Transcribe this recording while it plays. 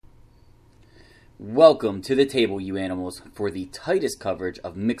Welcome to the table, you animals, for the tightest coverage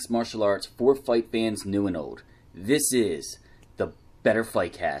of mixed martial arts for fight fans new and old. This is the Better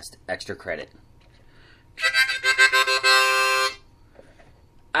Fightcast Extra Credit.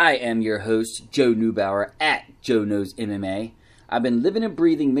 I am your host, Joe Neubauer, at Joe Knows MMA. I've been living and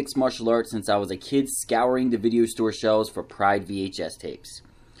breathing mixed martial arts since I was a kid, scouring the video store shelves for Pride VHS tapes.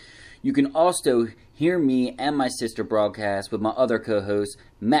 You can also hear me and my sister broadcast with my other co-host,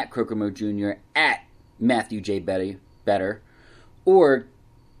 Matt Crocamo Jr. at Matthew J. Better, or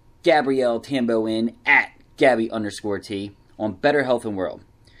Gabrielle Tambo at Gabby_T on Better Health and World,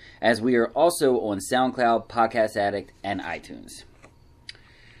 as we are also on SoundCloud, Podcast Addict, and iTunes.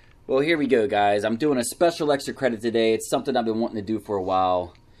 Well, here we go, guys. I'm doing a special extra credit today. It's something I've been wanting to do for a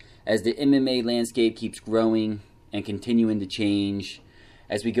while, as the MMA landscape keeps growing and continuing to change.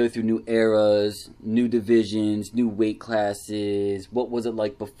 As we go through new eras, new divisions, new weight classes, what was it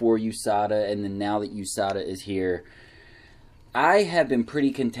like before USADA, and then now that USADA is here. I have been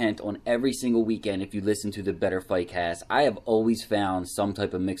pretty content on every single weekend. If you listen to the Better Fightcast, I have always found some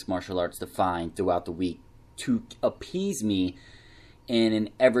type of mixed martial arts to find throughout the week to appease me in an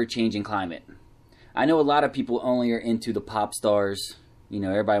ever-changing climate. I know a lot of people only are into the pop stars. You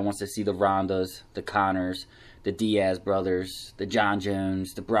know, everybody wants to see the Rondas, the Connors, the Diaz brothers, the John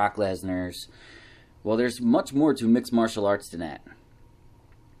Jones, the Brock Lesnars. Well, there's much more to mixed martial arts than that.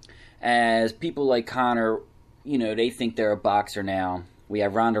 As people like Conor, you know, they think they're a boxer now. We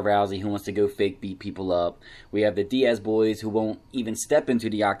have Ronda Rousey, who wants to go fake beat people up. We have the Diaz boys, who won't even step into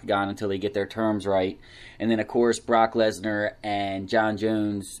the octagon until they get their terms right. And then, of course, Brock Lesnar and John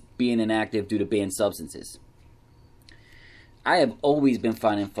Jones being inactive due to banned substances. I have always been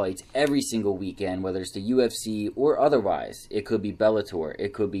finding fights every single weekend, whether it's the UFC or otherwise. It could be Bellator,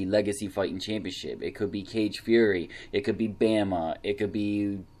 it could be Legacy Fighting Championship, it could be Cage Fury, it could be BAMMA, it could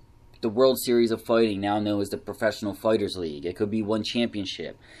be the World Series of Fighting, now known as the Professional Fighters League, it could be One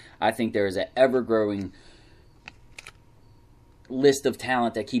Championship. I think there is an ever-growing list of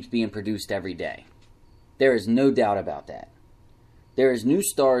talent that keeps being produced every day. There is no doubt about that. There is new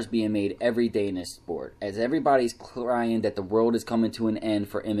stars being made every day in this sport. As everybody's crying that the world is coming to an end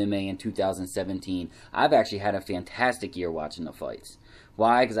for MMA in 2017, I've actually had a fantastic year watching the fights.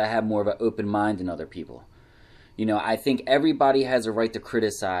 Why? Because I have more of an open mind than other people. You know, I think everybody has a right to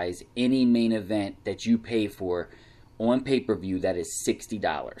criticize any main event that you pay for on pay-per-view that is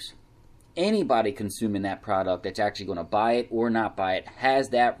 $60. Anybody consuming that product that's actually going to buy it or not buy it has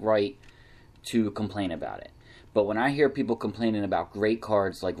that right to complain about it. But when I hear people complaining about great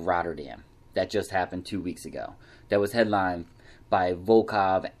cards like Rotterdam, that just happened 2 weeks ago, that was headlined by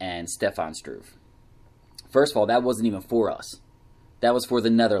Volkov and Stefan Struve. First of all, that wasn't even for us. That was for the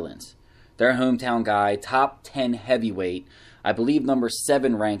Netherlands. Their hometown guy, top 10 heavyweight, I believe number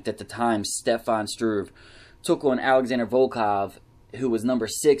 7 ranked at the time, Stefan Struve, took on Alexander Volkov, who was number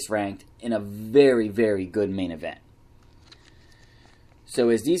 6 ranked, in a very, very good main event. So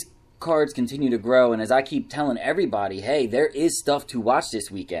as these cards continue to grow, and as I keep telling everybody, hey, there is stuff to watch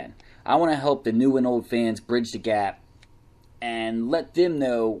this weekend. I want to help the new and old fans bridge the gap and let them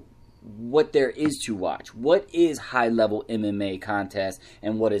know what there is to watch. What is high-level MMA contest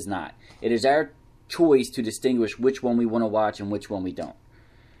and what is not. It is our choice to distinguish which one we want to watch and which one we don't.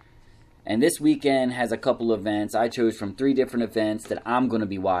 And this weekend has a couple events. I chose from 3 different events that I'm going to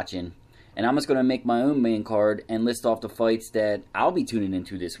be watching. And I'm just going to make my own main card and list off the fights that I'll be tuning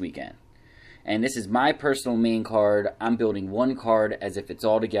into this weekend. And this is my personal main card. I'm building one card as if it's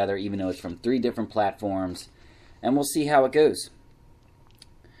all together, even though it's from 3 different platforms. And we'll see how it goes.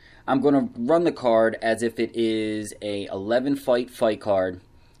 I'm going to run the card as if it is a 11-fight card,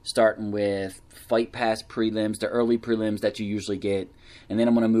 starting with Fight Pass prelims, the early prelims that you usually get. And then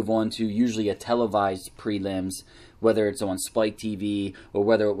I'm going to move on to usually a televised prelims, whether it's on Spike TV or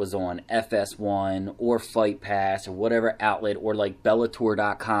whether it was on FS1 or Fight Pass or whatever outlet, or like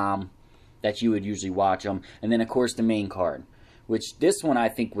Bellator.com that you would usually watch them. And then, of course, the main card, which this one I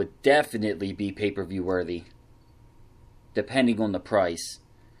think would definitely be pay-per-view worthy, depending on the price.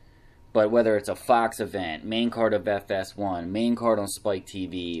 But whether it's a Fox event, main card of FS1, main card on Spike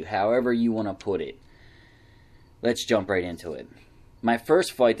TV, however you want to put it, let's jump right into it. My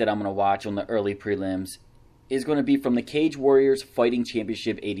first fight that I'm going to watch on the early prelims is going to be from the Cage Warriors Fighting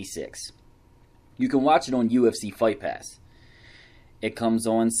Championship 86. You can watch it on UFC Fight Pass. It comes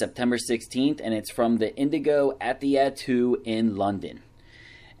on September 16th, and it's from the Indigo at the Atu in London.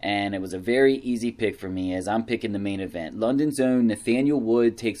 And it was a very easy pick for me, as I'm picking the main event. London's own Nathaniel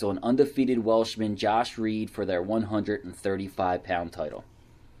Wood takes on undefeated Welshman Josh Reed for their 135-pound title.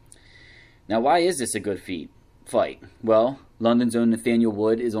 Now, why is this a good fight? Well, London's own Nathaniel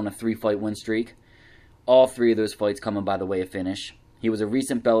Wood is on a 3-fight win streak. All 3 of those fights coming by the way of finish. He was a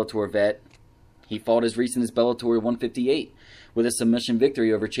recent Bellator vet. He fought as recent as Bellator 158 with a submission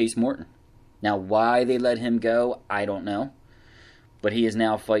victory over Chase Morton. Now, why they let him go, I don't know. But he is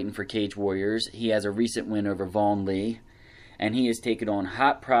now fighting for Cage Warriors. He has a recent win over Vaughn Lee. And he has taken on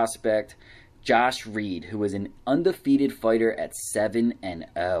hot prospect Josh Reed, who is an undefeated fighter at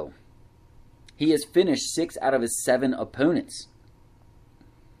 7-0. He has finished 6 out of his 7 opponents.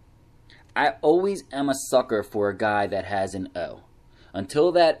 I always am a sucker for a guy that has an O.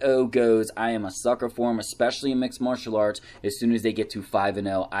 Until that O goes, I am a sucker for him, especially in mixed martial arts. As soon as they get to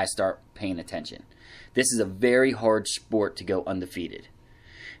 5-0, I start paying attention. This is a very hard sport to go undefeated.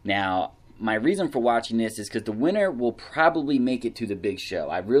 Now, my reason for watching this is because the winner will probably make it to the big show.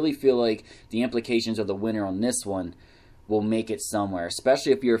 I really feel like the implications of the winner on this one will make it somewhere,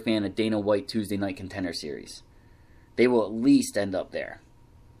 especially if you're a fan of Dana White Tuesday Night Contender Series. They will at least end up there.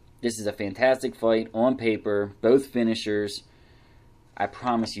 This is a fantastic fight on paper, both finishers. I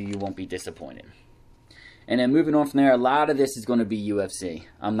promise you, you won't be disappointed. And then moving on from there, a lot of this is going to be UFC.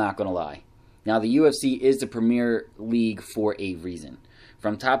 I'm not going to lie. Now, the UFC is the premier league for a reason.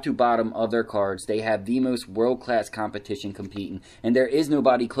 From top to bottom of their cards, they have the most world-class competition competing, and there is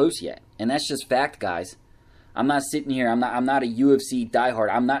nobody close yet. And that's just fact, guys. I'm not sitting here. I'm not a UFC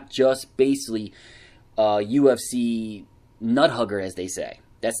diehard. I'm not just basically a UFC nut hugger, as they say.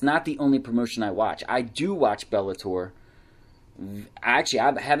 That's not the only promotion I watch. I do watch Bellator. Actually,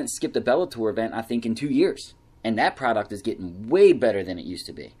 I haven't skipped a Bellator event, I think, in 2 years. And that product is getting way better than it used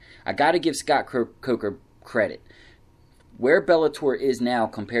to be. I got to give Scott Coker credit. Where Bellator is now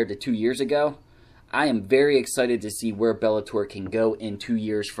compared to 2 years ago, I am very excited to see where Bellator can go in 2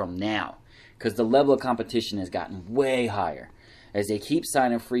 years from now. Because the level of competition has gotten way higher. As they keep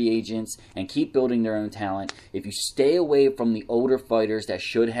signing free agents and keep building their own talent, if you stay away from the older fighters that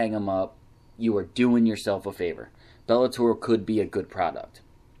should hang them up, you are doing yourself a favor. Bellator could be a good product.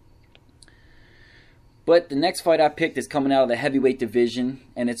 But the next fight I picked is coming out of the heavyweight division,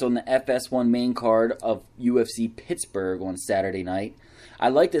 and it's on the FS1 main card of UFC Pittsburgh on Saturday night. I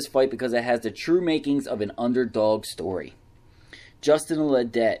like this fight because it has the true makings of an underdog story. Justin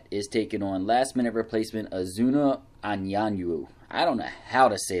Ledet is taking on last-minute replacement Azuna Anyanwu. I don't know how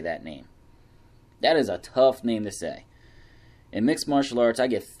to say that name. That is a tough name to say. In mixed martial arts, I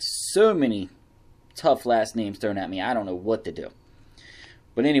get so many tough last names thrown at me, I don't know what to do.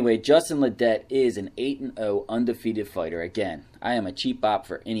 But anyway, Justin Ledet is an 8-0 undefeated fighter. Again, I am a cheap op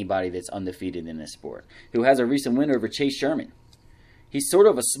for anybody that's undefeated in this sport, who has a recent win over Chase Sherman. He's sort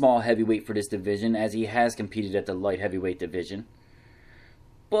of a small heavyweight for this division, as he has competed at the light heavyweight division.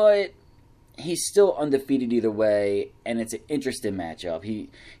 But he's still undefeated either way, and it's an interesting matchup.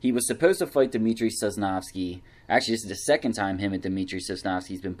 He was supposed to fight Dmitry Sosnovsky. Actually, this is the second time him and Dmitry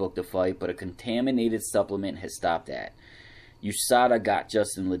Sosnovsky's been booked to fight, but a contaminated supplement has stopped that. USADA got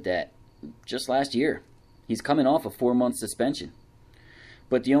Justin Ledet just last year. He's coming off a 4-month suspension.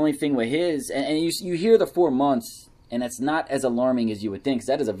 But the only thing with his, and you hear the 4 months, and that's not as alarming as you would think, because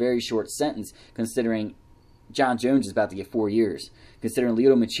that is a very short sentence, considering John Jones is about to get 4 years, considering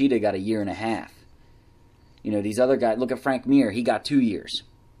Lyoto Machida got 1.5 years. You know, these other guys, look at Frank Mir, he got 2 years.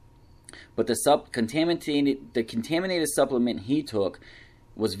 But the contaminated supplement he took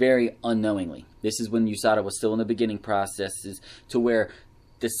was very unknowingly. This is when USADA was still in the beginning processes, to where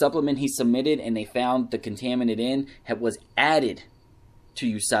the supplement he submitted and they found the contaminant in was added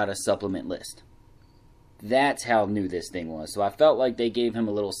to USADA's supplement list. That's how new this thing was. So I felt like they gave him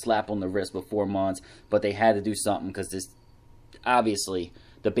a little slap on the wrist with 4 months, but they had to do something because this, obviously,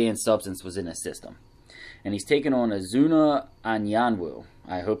 the banned substance was in his system. And he's taking on Azuna Anyanwu.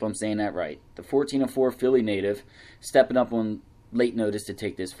 I hope I'm saying that right. The 14-4 Philly native, stepping up on late notice to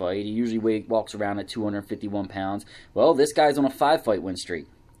take this fight. He usually walks around at 251 pounds. Well, this guy's on a 5-fight win streak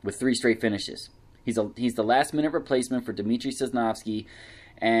with 3 straight finishes. He's the last-minute replacement for Dmitry Sosnovsky,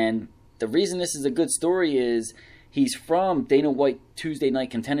 and the reason this is a good story is he's from Dana White Tuesday Night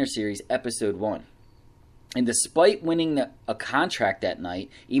Contender Series Episode 1. And despite winning a contract that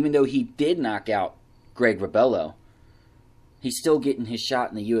night, even though he did knock out Greg Rebello, he's still getting his shot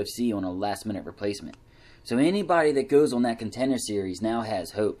in the UFC on a last-minute replacement. So anybody that goes on that Contender Series now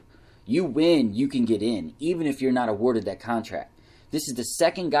has hope. You win, you can get in, even if you're not awarded that contract. This is the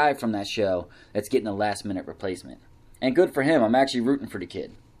second guy from that show that's getting a last-minute replacement. And good for him. I'm actually rooting for the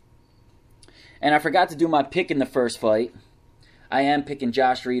kid. And I forgot to do my pick in the first fight. I am picking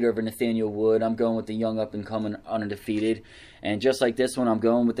Josh Reed over Nathaniel Wood. I'm going with the young up-and-coming undefeated. And just like this one, I'm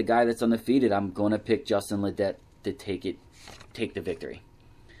going with the guy that's undefeated. I'm going to pick Justin Ledet to take the victory.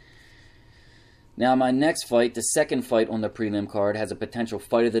 Now, my next fight, the second fight on the prelim card, has a potential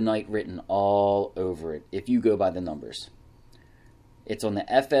fight of the night written all over it, if you go by the numbers. It's on the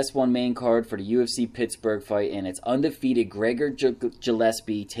FS1 main card for the UFC Pittsburgh fight, and it's undefeated Gregor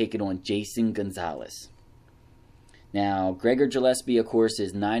Gillespie taking on Jason Gonzalez. Now, Gregor Gillespie, of course,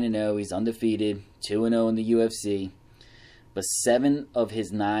 is 9-0. He's undefeated, 2-0 in the UFC. But 7 of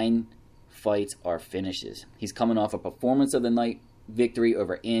his 9 fights are finishes. He's coming off a performance of the night victory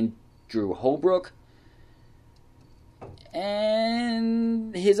over Andrew Holbrook.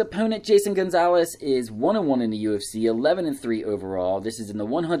 And his opponent, Jason Gonzalez, is 1-1 in the UFC, 11-3 overall. This is in the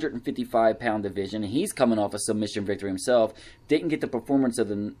 155-pound division. He's coming off a submission victory himself. Didn't get the performance of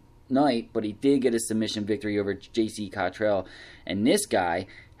the night, but he did get a submission victory over J.C. Cottrell. And this guy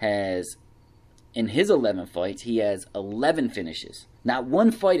has, in his 11 fights, he has 11 finishes. Not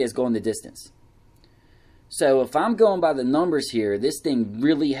one fight has gone the distance. So if I'm going by the numbers here, this thing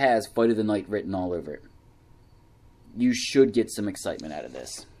really has fight of the night written all over it. You should get some excitement out of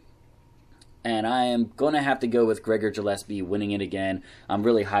this. And I am going to have to go with Gregor Gillespie winning it again. I'm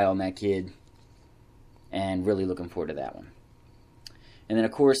really high on that kid. And really looking forward to that one. And then,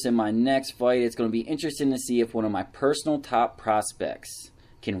 of course, in my next fight, it's going to be interesting to see if one of my personal top prospects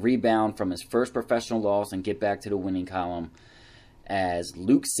can rebound from his first professional loss and get back to the winning column, as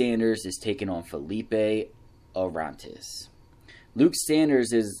Luke Sanders is taking on Felipe Arantes. Luke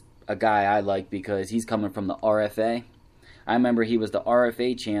Sanders is a guy I like because he's coming from the RFA. I remember he was the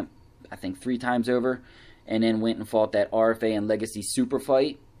RFA champ, I think 3 times over, and then went and fought that RFA and Legacy super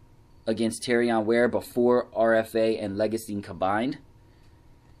fight against Terrion Ware before RFA and Legacy combined.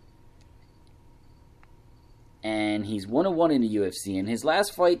 And he's 1-1 in the UFC. In his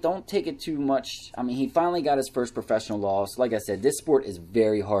last fight, don't take it too much. I mean, he finally got his first professional loss. Like I said, this sport is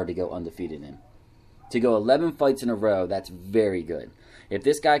very hard to go undefeated in. To go 11 fights in a row, that's very good. If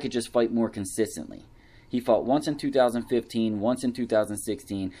this guy could just fight more consistently. He fought once in 2015, once in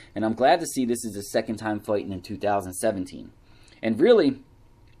 2016, and I'm glad to see this is his second time fighting in 2017. And really,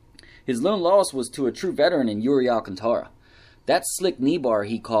 his lone loss was to a true veteran in Yuri Alcantara. That slick knee bar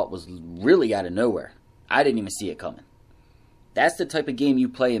he caught was really out of nowhere. I didn't even see it coming. That's the type of game you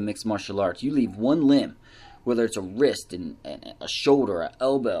play in mixed martial arts. You leave one limb, whether it's a wrist, and a shoulder, an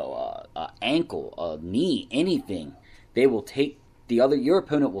elbow, an ankle, a knee, anything. They will take your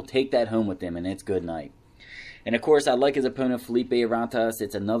opponent will take that home with them, and it's good night. And of course, I like his opponent Felipe Arantes.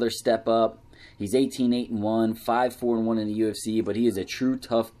 It's another step up. He's 18-8-1, 5-4-1 in the UFC, but he is a true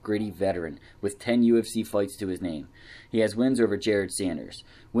tough, gritty veteran with 10 UFC fights to his name. He has wins over Jared Sanders,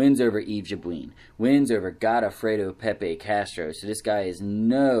 wins over Yves Jabouin, wins over Godofredo Pepe Castro. So this guy is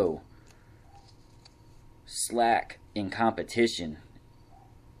no slack in competition.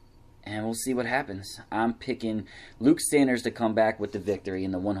 And we'll see what happens. I'm picking Luke Sanders to come back with the victory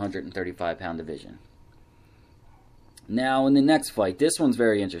in the 135-pound division. Now, in the next fight, this one's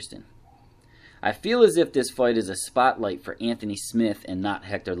very interesting. I feel as if this fight is a spotlight for Anthony Smith and not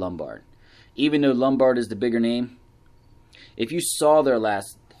Hector Lombard. Even though Lombard is the bigger name, if you saw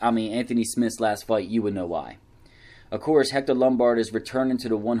Anthony Smith's last fight, you would know why. Of course, Hector Lombard is returning to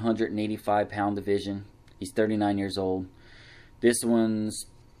the 185-pound division. He's 39 years old. This one's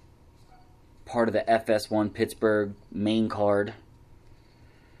part of the FS1 Pittsburgh main card.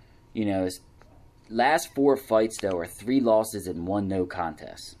 You know, his last 4 fights, though, are 3 losses and 1 no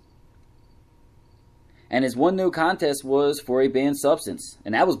contest. And his 1 no contest was for a banned substance.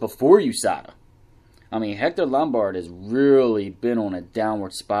 And that was before USADA. I mean, Hector Lombard has really been on a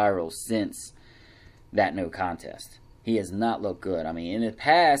downward spiral since that no contest. He has not looked good. I mean, in the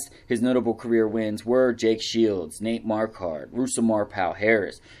past, his notable career wins were Jake Shields, Nate Marquardt, Rousimar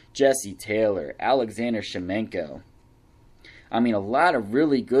Palhares, Jesse Taylor, Alexander Shemenko. I mean, a lot of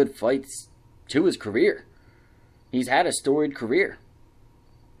really good fights to his career. He's had a storied career.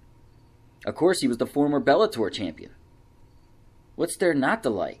 Of course, he was the former Bellator champion. What's there not to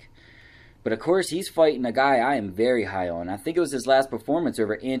like? But of course, he's fighting a guy I am very high on. I think it was his last performance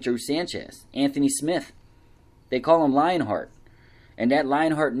over Andrew Sanchez, Anthony Smith. They call him Lionheart. And that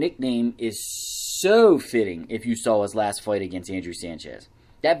Lionheart nickname is so fitting if you saw his last fight against Andrew Sanchez.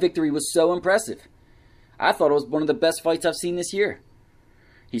 That victory was so impressive. I thought it was one of the best fights I've seen this year.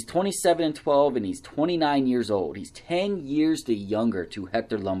 He's 27-12 and he's 29 years old. He's 10 years the younger to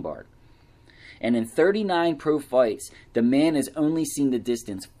Hector Lombard. And in 39 pro fights, the man has only seen the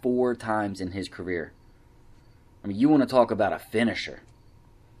distance 4 times in his career. I mean, you want to talk about a finisher.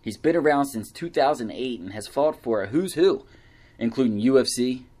 He's been around since 2008 and has fought for a who's who, including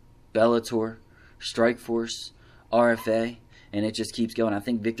UFC, Bellator, Strikeforce, RFA, and it just keeps going. I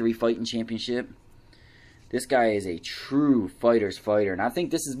think Victory Fighting Championship. This guy is a true fighter's fighter, and I think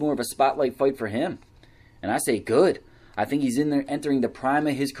this is more of a spotlight fight for him. And I say good. I think he's in there entering the prime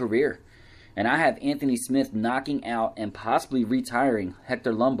of his career. And I have Anthony Smith knocking out and possibly retiring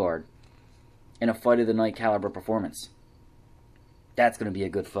Hector Lombard in a fight of the night caliber performance. That's going to be a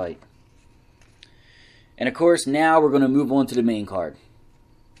good fight. And of course, now we're going to move on to the main card.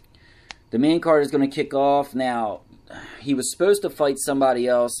 The main card is going to kick off. Now, he was supposed to fight somebody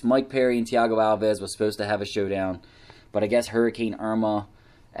else. Mike Perry and Thiago Alves was supposed to have a showdown. But I guess Hurricane Irma,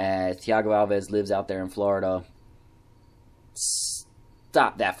 as Thiago Alves lives out there in Florida,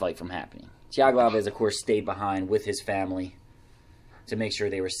 stopped that fight from happening. Thiago Alves, of course, stayed behind with his family to make sure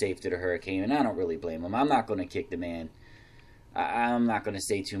they were safe through the hurricane, and I don't really blame him. I'm not going to kick the man. I'm not going to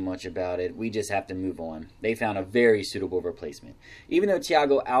say too much about it. We just have to move on. They found a very suitable replacement. Even though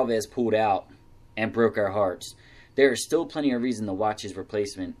Thiago Alves pulled out and broke our hearts, there is still plenty of reason to watch his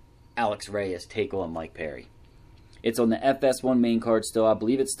replacement, Alex Reyes, take on Mike Perry. It's on the FS1 main card still. I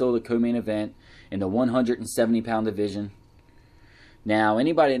believe it's still the co-main event in the 170-pound division. Now,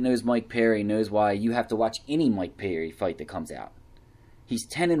 anybody that knows Mike Perry knows why you have to watch any Mike Perry fight that comes out. He's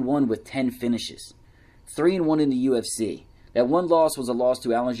 10-1 with 10 finishes. 3-1 in the UFC. That one loss was a loss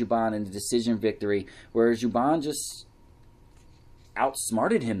to Alan Jouban in a decision victory, whereas Jouban just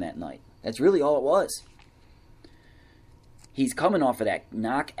outsmarted him that night. That's really all it was. He's coming off of that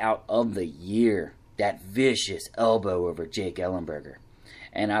knockout of the year. That vicious elbow over Jake Ellenberger.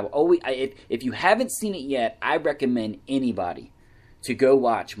 And if you haven't seen it yet, I recommend anybody to go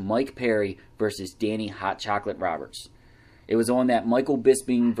watch Mike Perry versus Danny Hot Chocolate Roberts. It was on that Michael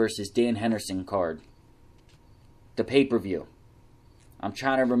Bisping versus Dan Henderson card. The pay-per-view. I'm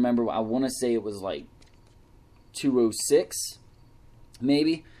trying to remember. I want to say it was like 206,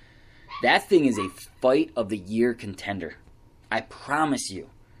 maybe. That thing is a fight of the year contender. I promise you.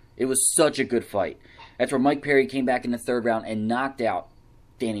 It was such a good fight. That's where Mike Perry came back in the third round and knocked out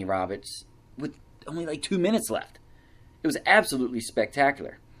Danny Roberts with only like 2 minutes left. It was absolutely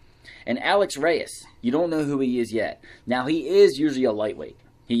spectacular. And Alex Reyes, you don't know who he is yet. Now, he is usually a lightweight.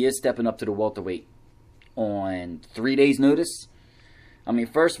 He is stepping up to the welterweight on 3 days' notice. I mean,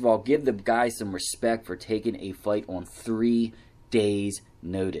 first of all, give the guy some respect for taking a fight on 3 days'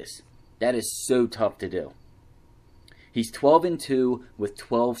 notice. That is so tough to do. He's 12-2 with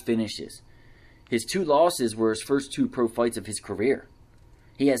 12 finishes. His 2 losses were his first 2 pro fights of his career.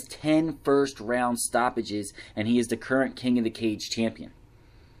 He has 10 first-round stoppages, and he is the current King of the Cage champion.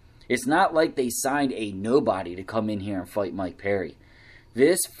 It's not like they signed a nobody to come in here and fight Mike Perry.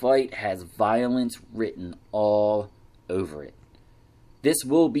 This fight has violence written all over it. This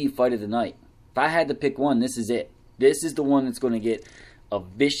will be fight of the night. If I had to pick one, this is it. This is the one that's going to get a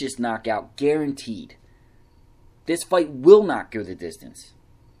vicious knockout, guaranteed. This fight will not go the distance.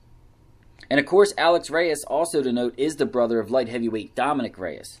 And of course, Alex Reyes, also to note, is the brother of light heavyweight Dominic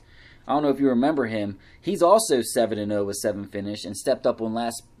Reyes. I don't know if you remember him. He's also 7-0 with 7 finish and stepped up on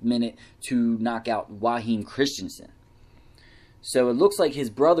last minute to knock out Waheem Christensen. So it looks like his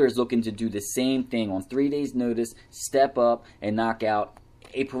brother is looking to do the same thing on 3 days' notice, step up and knock out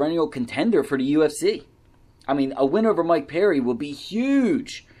a perennial contender for the UFC. I mean, a win over Mike Perry will be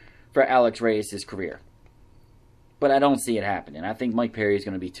huge for Alex Reyes' career. But I don't see it happening. I think Mike Perry is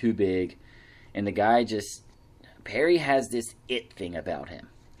going to be too big. And the guy just... Perry has this it thing about him.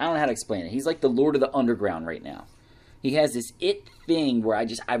 I don't know how to explain it. He's like the Lord of the Underground right now. He has this it thing where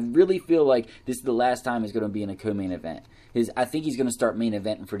I really feel like this is the last time he's going to be in a co-main event. I think he's going to start main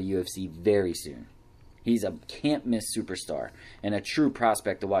eventing for the UFC very soon. He's a can't-miss superstar and a true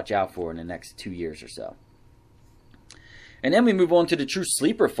prospect to watch out for in the next 2 years or so. And then we move on to the true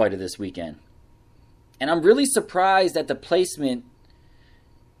sleeper fight of this weekend. And I'm really surprised at the placement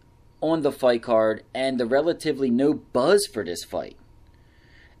on the fight card and the relatively no buzz for this fight.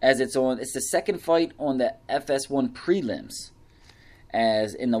 As it's the second fight on the FS1 prelims.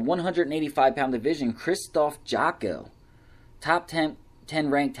 As in the 185-pound division, Krzysztof Jotko, top 10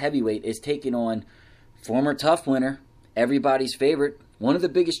 ranked heavyweight, is taking on former Tough winner, everybody's favorite, one of the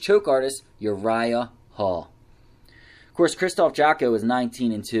biggest choke artists, Uriah Hall. Of course, Krzysztof Jotko is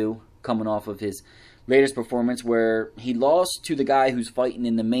 19-2, coming off of his latest performance where he lost to the guy who's fighting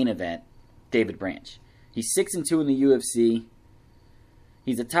in the main event, David Branch. He's 6-2 in the UFC.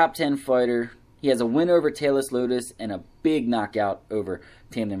 He's a top 10 fighter. He has a win over Talis Lotus and a big knockout over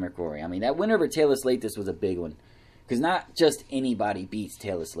Tamdan McCrory. I mean, that win over Talis Lotus was a big one. Because not just anybody beats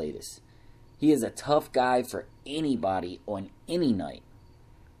Talis Lotus. He is a tough guy for anybody on any night.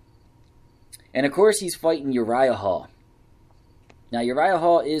 And of course, he's fighting Uriah Hall. Now, Uriah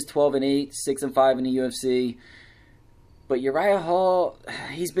Hall is 12-8, 6-5 in the UFC. But Uriah Hall,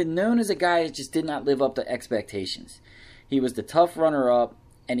 he's been known as a guy that just did not live up to expectations. He was the tough runner-up,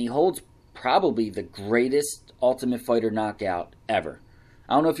 and he holds probably the greatest Ultimate Fighter knockout ever.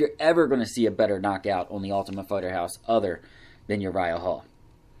 I don't know if you're ever going to see a better knockout on the Ultimate Fighter house other than Uriah Hall.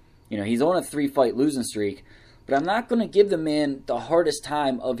 You know, he's on a 3-fight losing streak, but I'm not going to give the man the hardest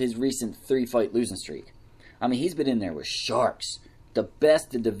time of his recent 3-fight losing streak. I mean, he's been in there with sharks, the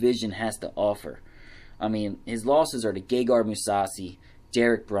best the division has to offer. I mean, his losses are to Gegard Mousasi,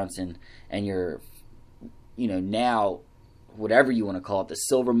 Derek Brunson, and now, whatever you want to call it, the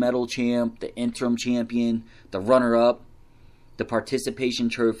silver medal champ, the interim champion, the runner-up, the participation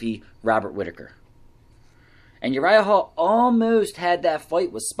trophy, Robert Whittaker. And Uriah Hall almost had that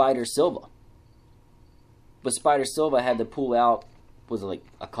fight with Spider Silva. But Spider Silva had to pull out, was it like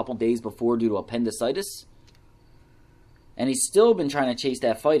a couple days before due to appendicitis? And he's still been trying to chase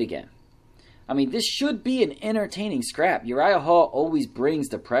that fight again. I mean, this should be an entertaining scrap. Uriah Hall always brings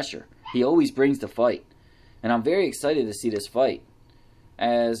the pressure. He always brings the fight. And I'm very excited to see this fight,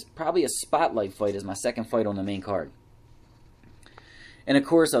 as probably a spotlight fight as my second fight on the main card. And of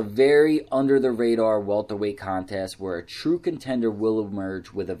course, a very under-the-radar welterweight contest where a true contender will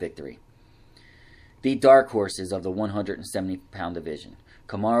emerge with a victory. The dark horses of the 170-pound division,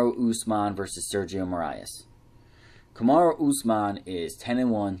 Kamaru Usman versus Sergio Moraes. Kamaru Usman is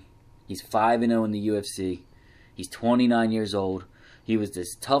 10-1. He's 5-0 in the UFC. He's 29 years old. He was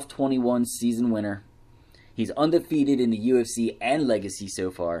this TUF 21 season winner. He's undefeated in the UFC and Legacy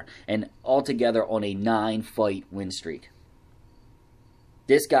so far, and altogether on a 9-fight win streak.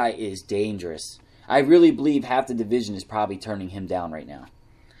 This guy is dangerous. I really believe half the division is probably turning him down right now.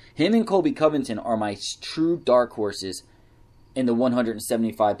 Him and Colby Covington are my true dark horses in the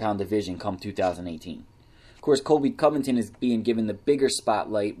 175-pound division come 2018. Of course, Colby Covington is being given the bigger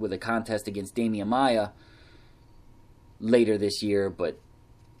spotlight with a contest against Damian Maia later this year, but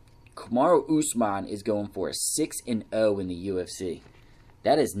Kamaru Usman is going for a 6-0 in the UFC.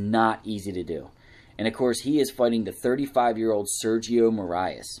 That is not easy to do. And of course, he is fighting the 35-year-old Sergio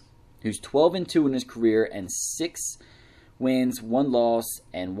Moraes, who's 12-2 in his career and 6 wins, 1 loss,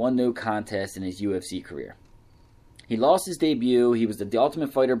 and 1 no contest in his UFC career. He lost his debut. He was the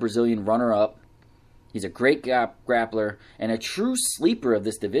Ultimate Fighter Brazilian runner-up. He's a great grappler and a true sleeper of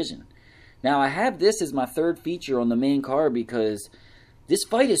this division. Now, I have this as my third feature on the main card because this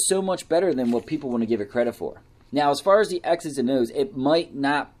fight is so much better than what people want to give it credit for. Now, as far as the X's and O's, it might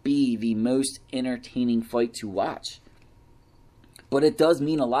not be the most entertaining fight to watch. But it does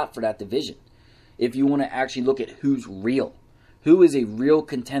mean a lot for that division. If you want to actually look at who's real. Who is a real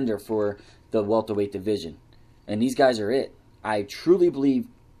contender for the welterweight division. And these guys are it. I truly believe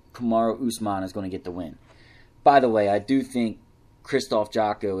Kamaru Usman is going to get the win. By the way, I do think Krzysztof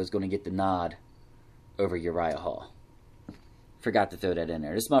Jotko is going to get the nod over Uriah Hall. Forgot to throw that in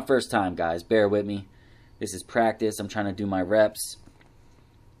there. This is my first time, guys. Bear with me. This is practice. I'm trying to do my reps.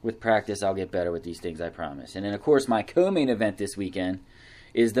 With practice, I'll get better with these things, I promise. And then, of course, my co-main event this weekend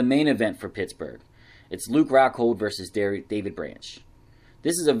is the main event for Pittsburgh. It's Luke Rockhold versus David Branch.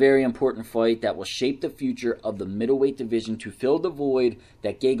 This is a very important fight that will shape the future of the middleweight division to fill the void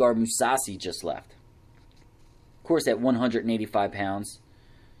that Gegard Mousasi just left. Of course, at 185 pounds.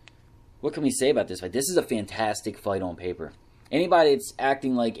 What can we say about this fight? This is a fantastic fight on paper. Anybody that's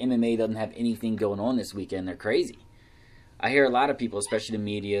acting like MMA doesn't have anything going on this weekend, they're crazy. I hear a lot of people, especially the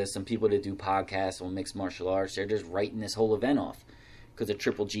media, some people that do podcasts on mixed martial arts, they're just writing this whole event off because of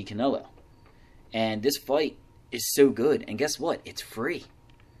Triple G Canelo. And this fight is so good. And guess what? It's free.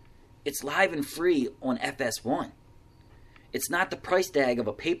 It's live and free on FS1. It's not the price tag of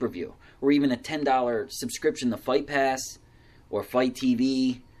a pay-per-view or even a $10 subscription to Fight Pass or Fight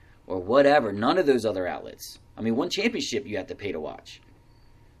TV or whatever. None of those other outlets. I mean, one championship you have to pay to watch.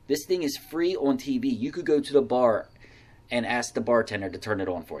 This thing is free on TV. You could go to the bar and ask the bartender to turn it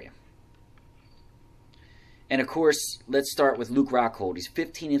on for you. And of course, let's start with Luke Rockhold. He's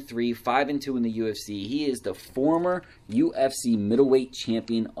 15-3, 5-2 in the UFC. He is the former UFC middleweight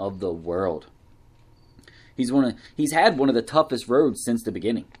champion of the world. He's had one of the toughest roads since the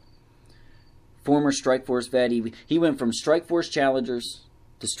beginning. Former Strikeforce vet. He went from Strikeforce challengers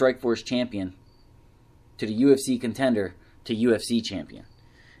to Strikeforce champion to the UFC contender to UFC champion.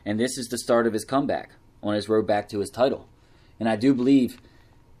 And this is the start of his comeback on his road back to his title. And I do believe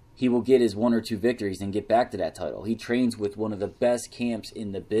he will get his 1 or 2 victories and get back to that title. He trains with one of the best camps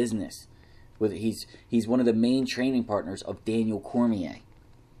in the business. He's one of the main training partners of Daniel Cormier.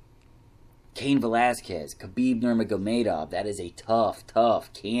 Cain Velasquez, Khabib Nurmagomedov. That is a tough,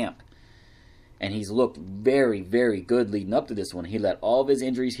 tough camp. And he's looked very, very good leading up to this one. He let all of his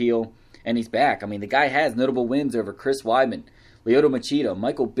injuries heal. And he's back. I mean, the guy has notable wins over Chris Weidman, Lyoto Machida,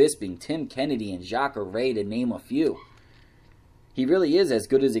 Michael Bisping, Tim Kennedy, and Jacare Ray, to name a few. He really is as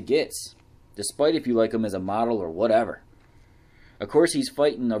good as it gets, despite if you like him as a model or whatever. Of course, he's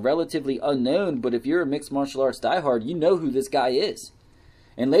fighting a relatively unknown, but if you're a mixed martial arts diehard, you know who this guy is.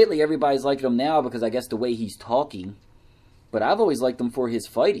 And lately, everybody's liking him now because I guess the way he's talking, but I've always liked him for his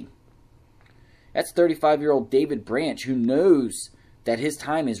fighting. That's 35-year-old David Branch, who knows that his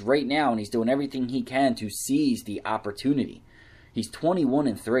time is right now, and he's doing everything he can to seize the opportunity. He's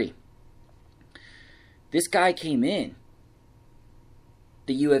 21-3. This guy came in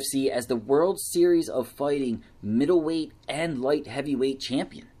the UFC as the World Series of Fighting middleweight and light heavyweight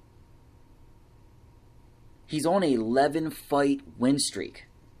champion. He's on an 11-fight win streak.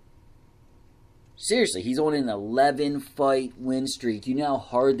 Seriously, he's on an 11-fight win streak. You know how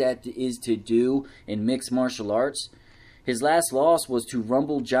hard that is to do in mixed martial arts? His last loss was to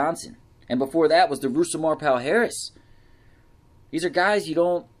Rumble Johnson. And before that was to Rousimar Palhares. These are guys you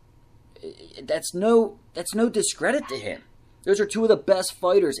don't... That's no discredit to him. Those are two of the best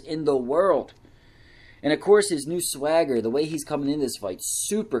fighters in the world. And of course, his new swagger, the way he's coming into this fight,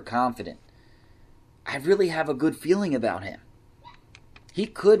 super confident. I really have a good feeling about him. He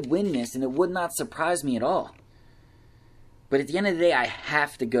could win this, and it would not surprise me at all. But at the end of the day, I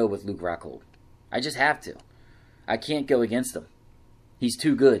have to go with Luke Rockhold. I just have to. I can't go against him. He's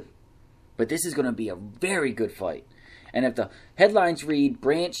too good. But this is going to be a very good fight. And if the headlines read,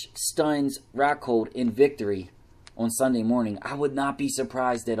 Branch stuns Rockhold in victory on Sunday morning, I would not be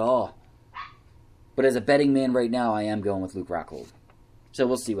surprised at all. But as a betting man right now, I am going with Luke Rockhold. So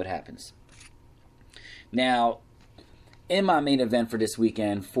we'll see what happens. Now, in my main event for this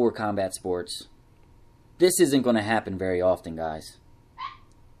weekend for Combat Sports, this isn't going to happen very often, guys.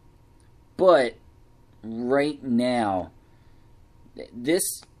 But right now,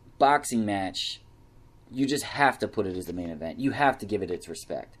 this boxing match, you just have to put it as the main event. You have to give it its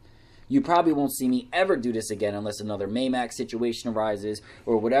respect. You probably won't see me ever do this again unless another Maymax situation arises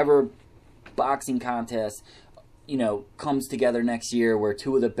or whatever boxing contest, comes together next year where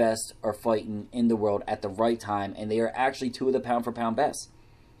two of the best are fighting in the world at the right time, and they are actually two of the pound-for-pound best.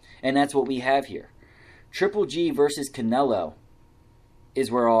 And that's what we have here. Triple G versus Canelo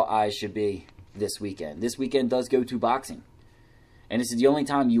is where all eyes should be this weekend. This weekend does go to boxing. And this is the only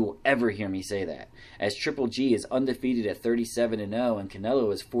time you will ever hear me say that, as Triple G is undefeated at 37-0, and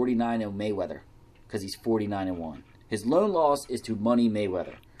Canelo is 49-0 Mayweather, because he's 49-1. His lone loss is to Money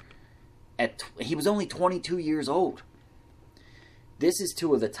Mayweather. He was only 22 years old. This is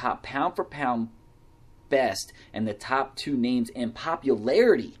two of the top pound-for-pound best and the top two names in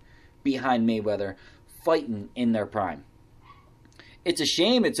popularity behind Mayweather fighting in their prime. It's a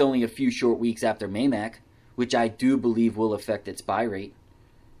shame it's only a few short weeks after Maymac, which I do believe will affect its buy rate.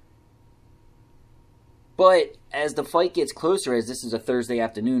 But as the fight gets closer, as this is a Thursday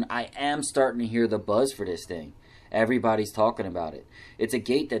afternoon, I am starting to hear the buzz for this thing. Everybody's talking about it. It's a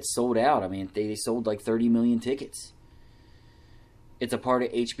gate that's sold out. I mean, they sold like 30 million tickets. It's a part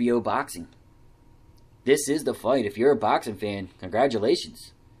of HBO boxing. This is the fight. If you're a boxing fan,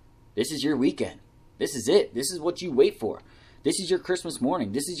 congratulations. This is your weekend. This is it. This is what you wait for. This is your Christmas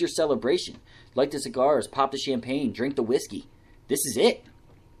morning. This is your celebration. Light the cigars, pop the champagne, drink the whiskey. This is it.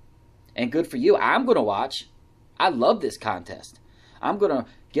 And good for you. I'm going to watch. I love this contest. I'm going to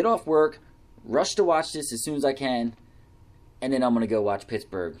get off work, rush to watch this as soon as I can, and then I'm going to go watch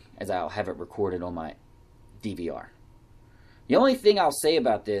Pittsburgh as I'll have it recorded on my DVR. The only thing I'll say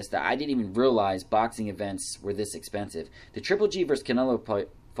about this that I didn't even realize boxing events were this expensive. The Triple G versus Canelo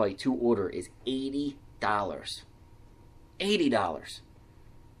fight to order is $80. $80.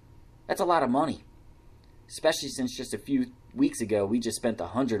 That's a lot of money. Especially since just a few weeks ago we just spent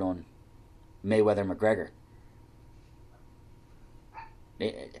 $100 on Mayweather-McGregor.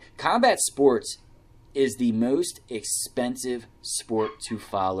 Combat sports is the most expensive sport to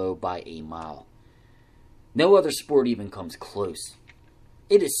follow by a mile. No other sport even comes close.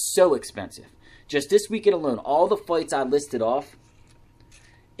 It is so expensive. Just this weekend alone, all the fights I listed off,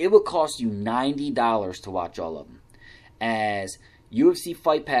 it would cost you $90 to watch all of them. As UFC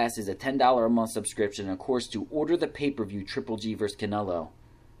Fight Pass is a $10 a month subscription, and of course to order the pay-per-view Triple G vs. Canelo,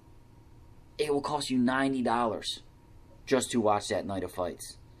 it will cost you $90 just to watch that night of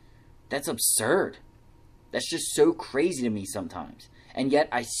fights. That's absurd. That's just so crazy to me sometimes. And yet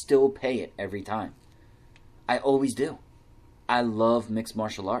I still pay it every time. I always do. I love mixed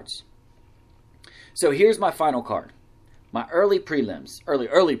martial arts. So here's my final card. My early prelims,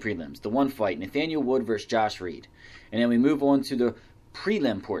 the one fight, Nathaniel Wood versus Josh Reed. And then we move on to the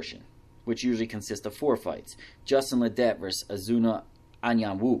prelim portion, which usually consists of 4 fights. Justin Ledet versus Azuna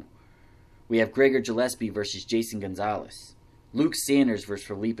Anyanwu. We have Gregor Gillespie versus Jason Gonzalez. Luke Sanders versus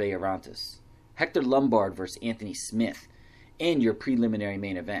Felipe Arantes. Hector Lombard versus Anthony Smith in your preliminary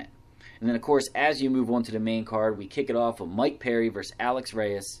main event. And then, of course, as you move on to the main card, we kick it off with Mike Perry versus Alex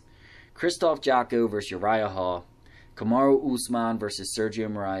Reyes, Krzysztof Jotko versus Uriah Hall, Kamaru Usman versus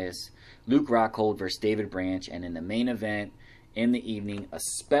Sergio Moraes, Luke Rockhold versus David Branch, and in the main event in the evening, a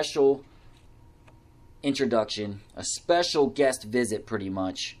special introduction, a special guest visit pretty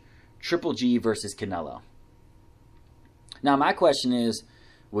much, Triple G versus Canelo. Now, my question is,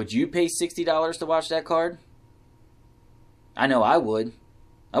 would you pay $60 to watch that card? I know I would.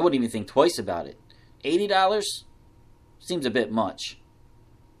 I wouldn't even think twice about it. $80? Seems a bit much.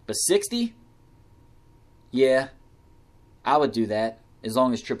 But $60? Yeah, I would do that. As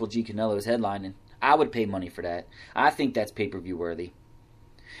long as Triple G Canelo is headlining. I would pay money for that. I think that's pay-per-view worthy.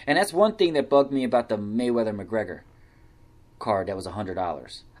 And that's one thing that bugged me about the Mayweather-McGregor card that was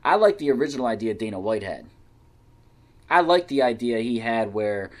 $100. I like the original idea Dana White had. I like the idea he had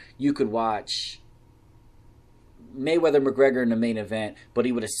where you could watch Mayweather-McGregor in the main event, but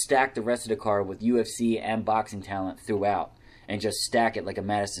he would have stacked the rest of the card with UFC and boxing talent throughout, and just stack it like a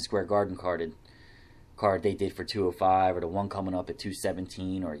Madison Square Garden card they did for 205, or the one coming up at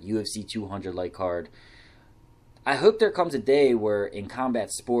 217, or a UFC 200 light card. I hope there comes a day where in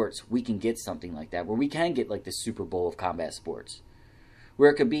combat sports we can get something like that, where we can get like the Super Bowl of combat sports, where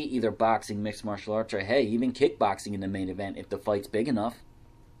it could be either boxing, mixed martial arts, or hey, even kickboxing in the main event if the fight's big enough,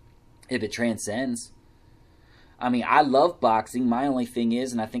 if it transcends. I mean, I love boxing. My only thing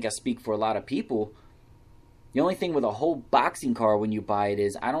is, and I think I speak for a lot of people, the only thing with a whole boxing card when you buy it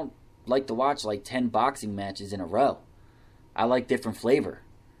is I don't like to watch like 10 boxing matches in a row. I like different flavor.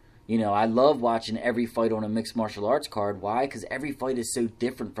 You know, I love watching every fight on a mixed martial arts card. Why? Because every fight is so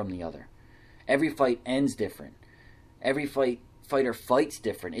different from the other. Every fight ends different. Every fighter fights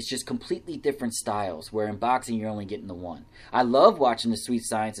different. It's just completely different styles, where in boxing you're only getting the one. I love watching the Sweet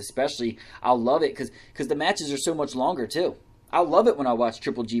Science, especially. I'll love it because the matches are so much longer too. I'll love it when I watch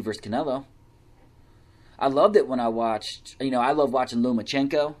Triple G versus Canelo. I loved it when I watched, I love watching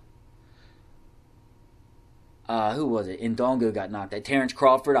Lomachenko. Who was it? Indongo got knocked out. Terrence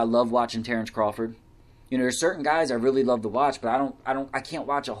Crawford. I love watching Terrence Crawford. There's certain guys I really love to watch, but I can't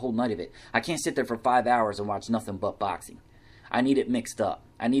watch a whole night of it. I can't sit there for 5 hours and watch nothing but boxing. I need it mixed up.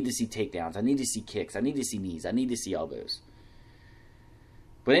 I need to see takedowns. I need to see kicks. I need to see knees. I need to see elbows.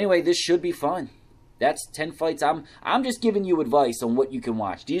 But anyway, this should be fun. That's 10 fights. I'm just giving you advice on what you can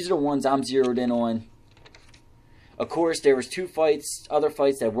watch. These are the ones I'm zeroed in on. Of course, there was other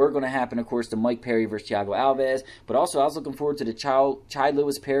fights that were going to happen. Of course, the Mike Perry versus Thiago Alves. But also, I was looking forward to the Chai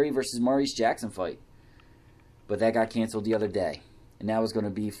Lewis Perry versus Maurice Jackson fight. But that got canceled the other day. And that was going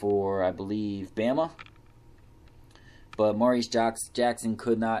to be for, I believe, Bama. But Maurice Jackson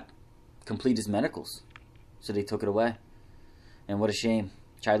could not complete his medicals. So they took it away. And what a shame.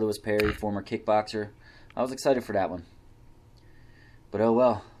 Chai Lewis Perry, former kickboxer. I was excited for that one. But oh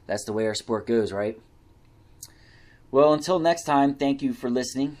well, that's the way our sport goes, right? Well, until next time, thank you for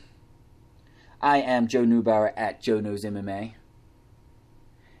listening. I am Joe Neubauer at Joe Knows MMA.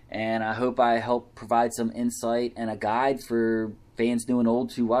 And I hope I help provide some insight and a guide for fans new and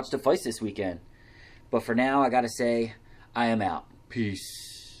old to watch the fights this weekend. But for now, I gotta say, I am out.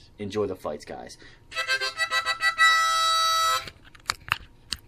 Peace. Enjoy the fights, guys.